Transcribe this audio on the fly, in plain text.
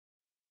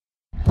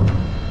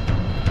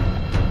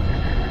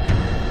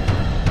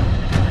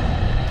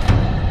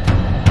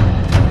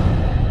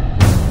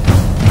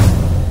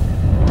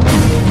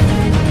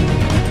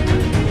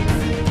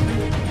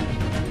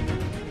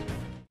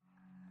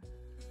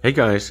Hey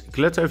guys,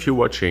 glad to have you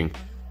watching.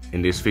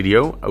 In this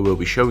video I will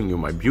be showing you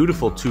my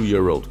beautiful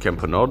 2-year-old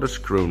Camponotus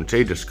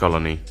Cruentatus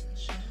colony.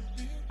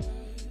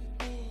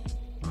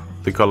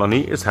 The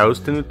colony is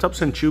housed in a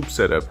tubs and tubes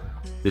setup.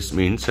 This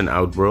means an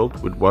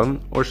outworld with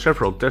one or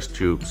several test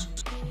tubes.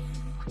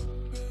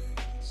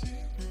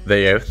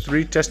 They have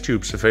 3 test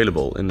tubes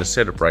available in the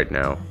setup right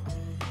now.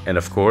 And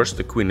of course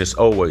the queen is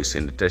always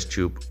in the test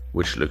tube,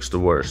 which looks the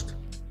worst.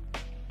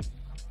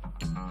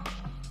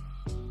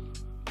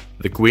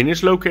 The queen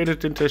is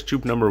located in test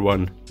tube number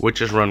 1,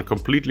 which is run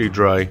completely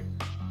dry.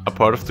 A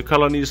part of the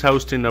colony is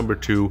housed in number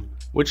 2,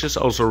 which is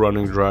also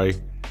running dry.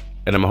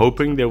 And I'm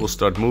hoping they will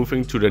start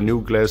moving to the new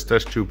glass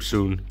test tube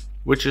soon,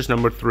 which is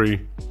number 3.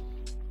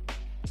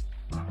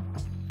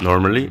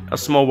 Normally a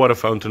small water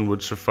fountain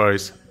would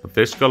suffice, but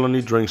this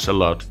colony drinks a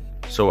lot,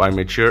 so I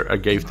made sure I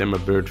gave them a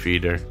bird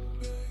feeder.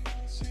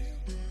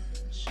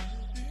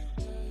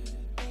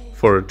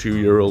 For a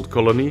 2-year-old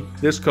colony,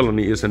 this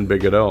colony isn't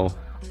big at all.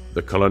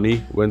 The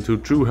colony went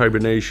through 2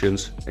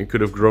 hibernations and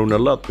could have grown a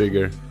lot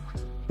bigger,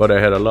 but I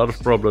had a lot of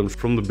problems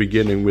from the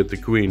beginning with the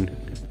queen.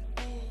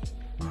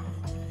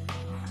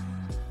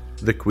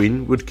 The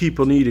queen would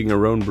keep on eating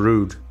her own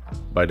brood.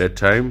 By that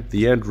time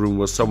the ant room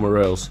was somewhere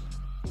else,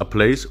 a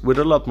place with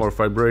a lot more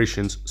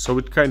vibrations, so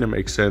it kinda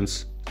makes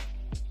sense.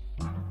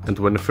 And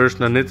when the first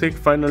nanitic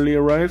finally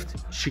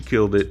arrived, she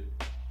killed it.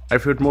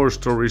 I've heard more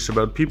stories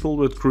about people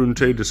with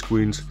Cruentatus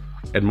queens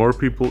and more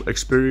people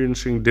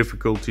experiencing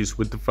difficulties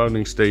with the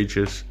founding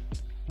stages.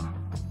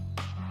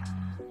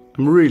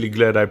 I'm really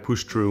glad I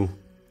pushed through.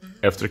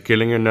 After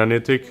killing a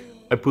nanitic,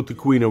 I put the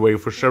queen away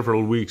for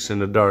several weeks in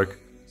the dark,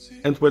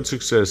 and with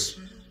success.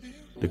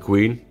 The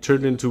queen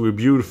turned into a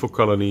beautiful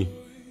colony.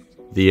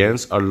 The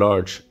ants are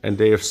large and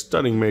they have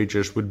stunning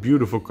majors with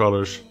beautiful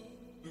colors.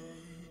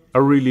 I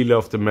really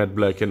love the matte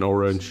black and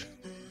orange.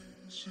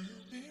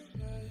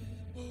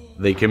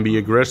 They can be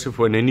aggressive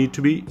when they need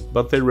to be,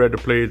 but they rather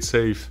play it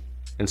safe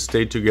and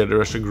stay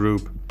together as a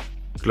group,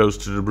 close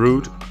to the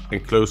brood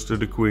and close to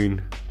the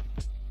queen.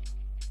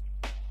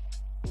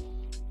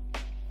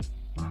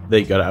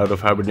 They got out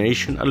of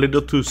hibernation a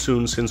little too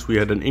soon since we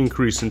had an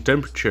increase in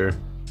temperature,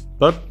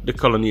 but the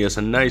colony has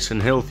a nice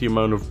and healthy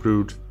amount of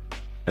brood,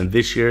 and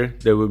this year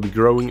they will be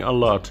growing a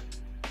lot.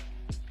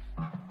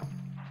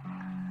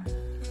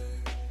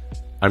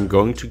 I'm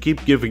going to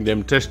keep giving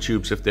them test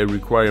tubes if they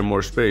require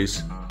more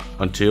space,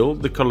 until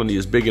the colony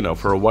is big enough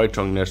for a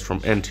white-tongue nest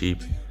from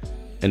Antfarm.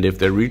 And if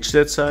they reach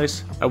that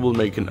size, I will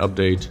make an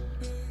update.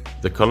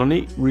 The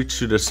colony reached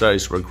to the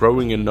size where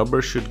growing in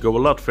numbers should go a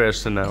lot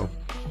faster now.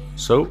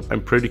 So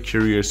I'm pretty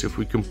curious if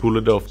we can pull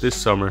it off this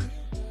summer.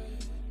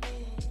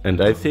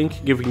 And I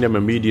think giving them a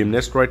medium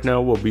nest right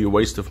now will be a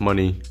waste of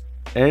money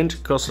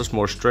and cost us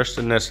more stress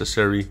than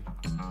necessary.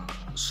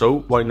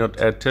 So why not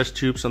add test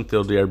tubes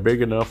until they are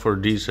big enough for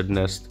a decent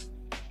nest.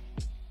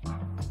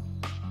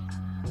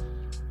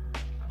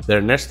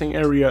 Their nesting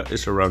area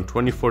is around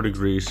 24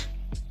 degrees.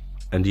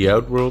 And the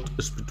outworld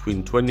is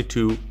between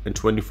 22 and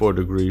 24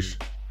 degrees.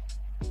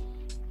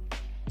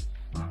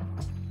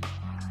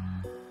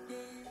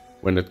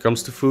 When it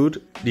comes to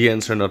food, the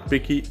ants are not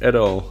picky at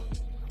all.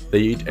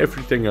 They eat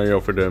everything I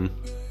offer them.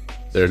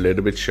 They're a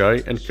little bit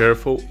shy and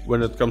careful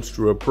when it comes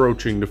to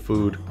approaching the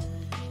food.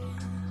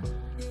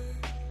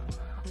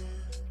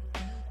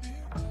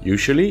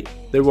 Usually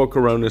they walk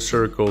around in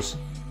circles,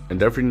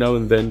 and every now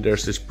and then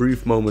there's this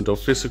brief moment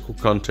of physical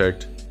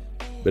contact.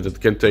 But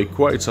it can take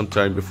quite some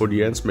time before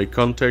the ants make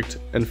contact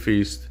and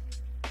feast.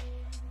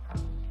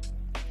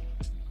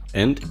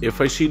 And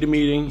if I see them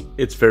eating,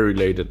 it's very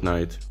late at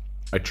night.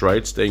 I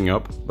tried staying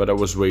up, but I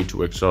was way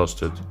too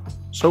exhausted.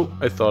 So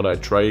I thought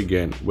I'd try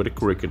again with a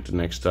cricket the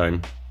next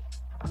time.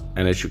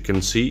 And as you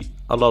can see,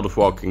 a lot of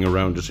walking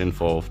around is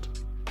involved.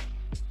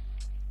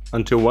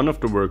 Until one of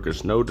the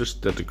workers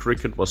noticed that the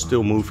cricket was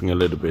still moving a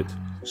little bit,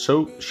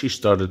 so she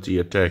started the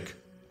attack.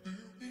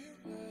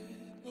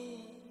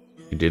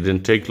 It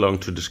didn't take long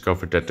to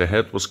discover that the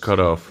head was cut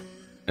off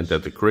and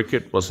that the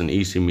cricket was an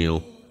easy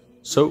meal,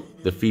 so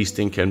the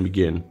feasting can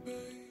begin.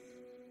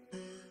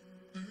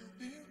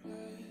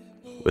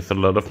 With a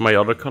lot of my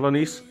other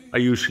colonies, I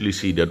usually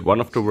see that one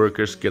of the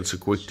workers gets a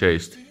quick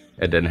taste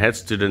and then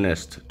heads to the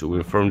nest to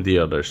inform the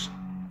others.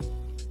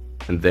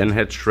 And then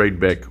heads straight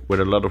back with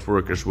a lot of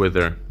workers with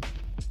her.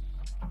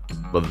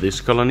 But this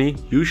colony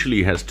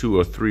usually has 2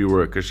 or 3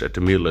 workers at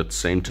the meal at the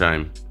same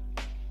time.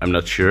 I'm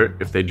not sure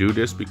if they do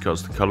this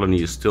because the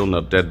colony is still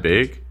not that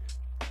big,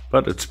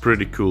 but it's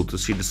pretty cool to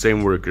see the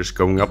same workers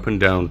going up and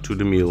down to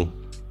the meal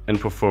and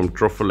perform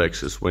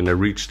trophallaxis when they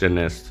reach their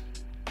nest.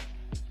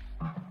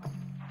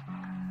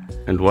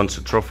 And once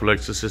the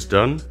trophallaxis is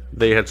done,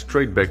 they head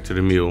straight back to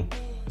the meal.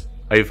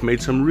 I have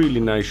made some really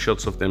nice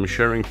shots of them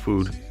sharing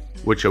food,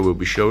 which I will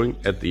be showing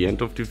at the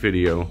end of the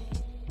video.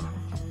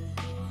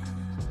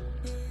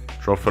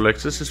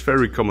 Trophallaxis is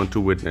very common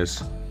to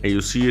witness, and you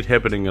see it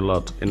happening a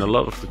lot in a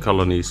lot of the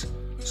colonies,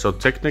 so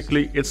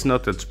technically it's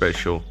not that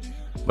special,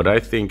 but I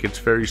think it's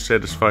very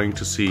satisfying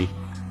to see,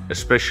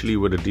 especially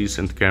with a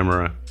decent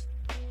camera.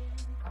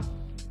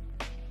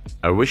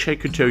 I wish I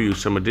could tell you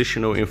some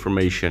additional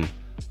information,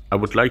 I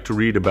would like to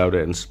read about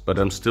ants, but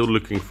I'm still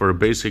looking for a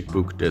basic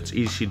book that's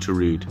easy to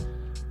read.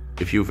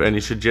 If you have any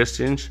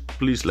suggestions,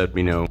 please let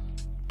me know.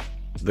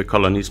 The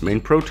colony's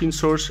main protein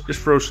source is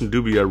frozen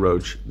dubia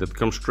roach that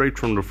comes straight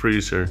from the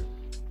freezer.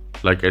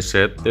 Like I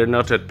said, they're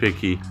not that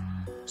picky.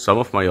 Some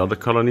of my other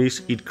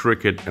colonies eat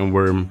cricket and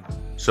worm,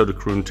 so the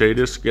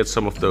Cruentatus gets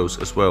some of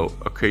those as well,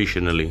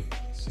 occasionally.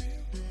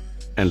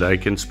 And I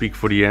can speak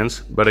for the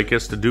ants, but I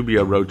guess the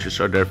dubia roaches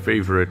are their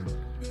favorite.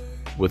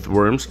 With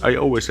worms I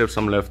always have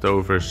some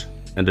leftovers,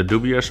 and the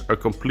dubias are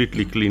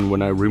completely clean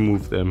when I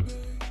remove them.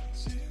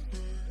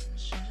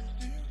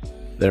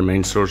 Their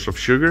main source of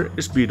sugar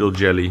is beetle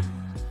jelly.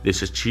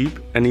 This is cheap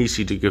and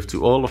easy to give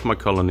to all of my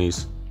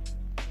colonies.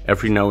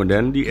 Every now and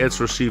then the ants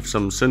receive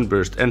some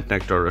sunburst ant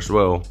nectar as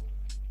well.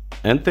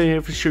 And they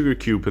have a sugar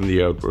cube in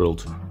the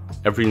outworld.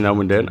 Every now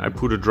and then I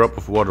put a drop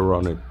of water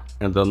on it,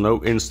 and they'll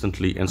know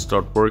instantly and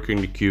start working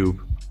the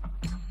cube.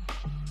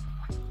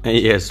 And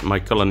yes, my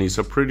colonies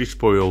are pretty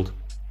spoiled.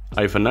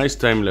 I have a nice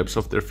time lapse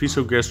of their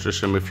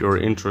physogastrosome if you're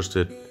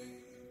interested.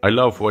 I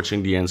love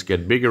watching the ants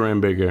get bigger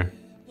and bigger.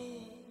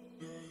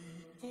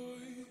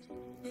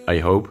 I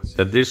hope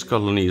that this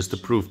colony is the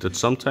proof that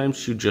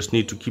sometimes you just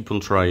need to keep on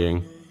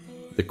trying.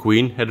 The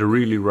queen had a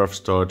really rough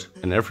start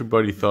and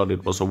everybody thought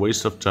it was a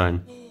waste of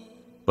time.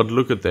 But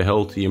look at the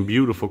healthy and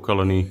beautiful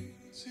colony.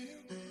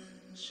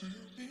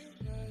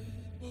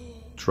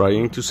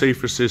 Trying to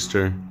save her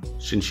sister,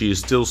 since she is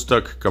still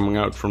stuck coming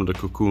out from the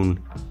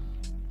cocoon.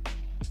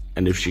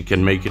 And if she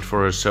can make it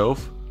for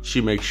herself,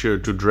 she makes sure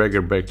to drag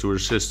her back to her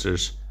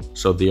sisters,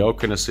 so they all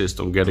can assist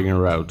on getting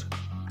her out.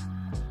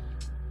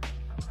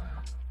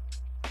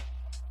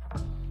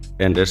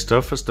 And as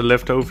tough as the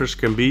leftovers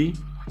can be,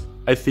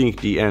 I think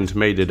the ant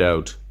made it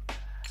out.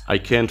 I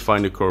can't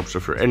find a corpse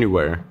of her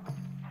anywhere,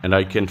 and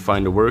I can't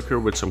find a worker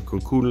with some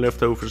cocoon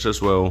leftovers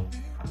as well.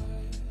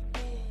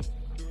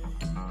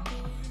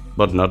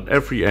 But not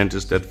every ant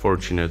is that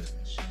fortunate.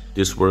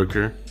 This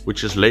worker,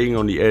 which is laying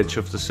on the edge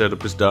of the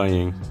setup, is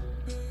dying.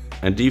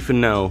 And even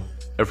now,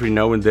 every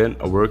now and then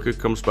a worker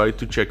comes by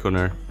to check on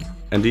her,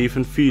 and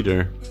even feed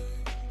her.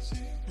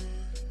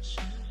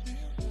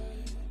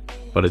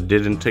 But it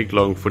didn't take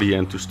long for the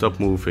ant to stop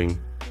moving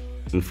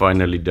and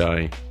finally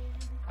die.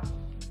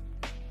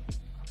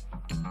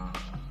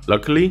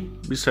 Luckily,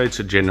 besides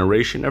a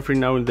generation every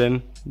now and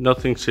then,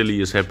 nothing silly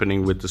is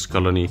happening with this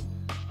colony.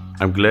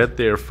 I'm glad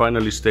they are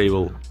finally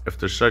stable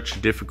after such a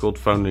difficult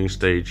founding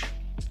stage.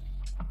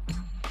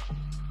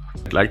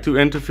 I'd like to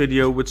end the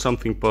video with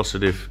something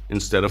positive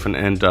instead of an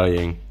ant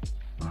dying.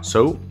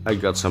 So I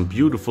got some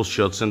beautiful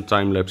shots and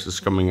time lapses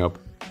coming up.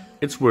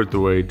 It's worth the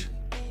wait.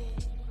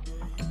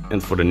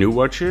 And for the new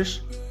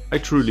watchers, I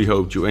truly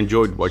hope you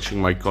enjoyed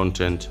watching my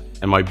content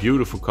and my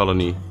beautiful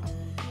colony.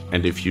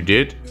 And if you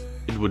did,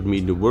 it would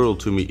mean the world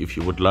to me if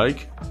you would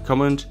like,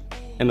 comment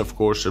and of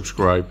course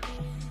subscribe.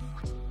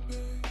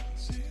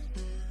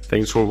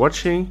 Thanks for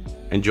watching,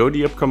 enjoy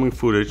the upcoming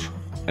footage,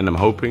 and I'm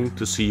hoping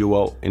to see you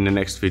all in the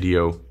next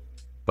video.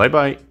 Bye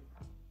bye!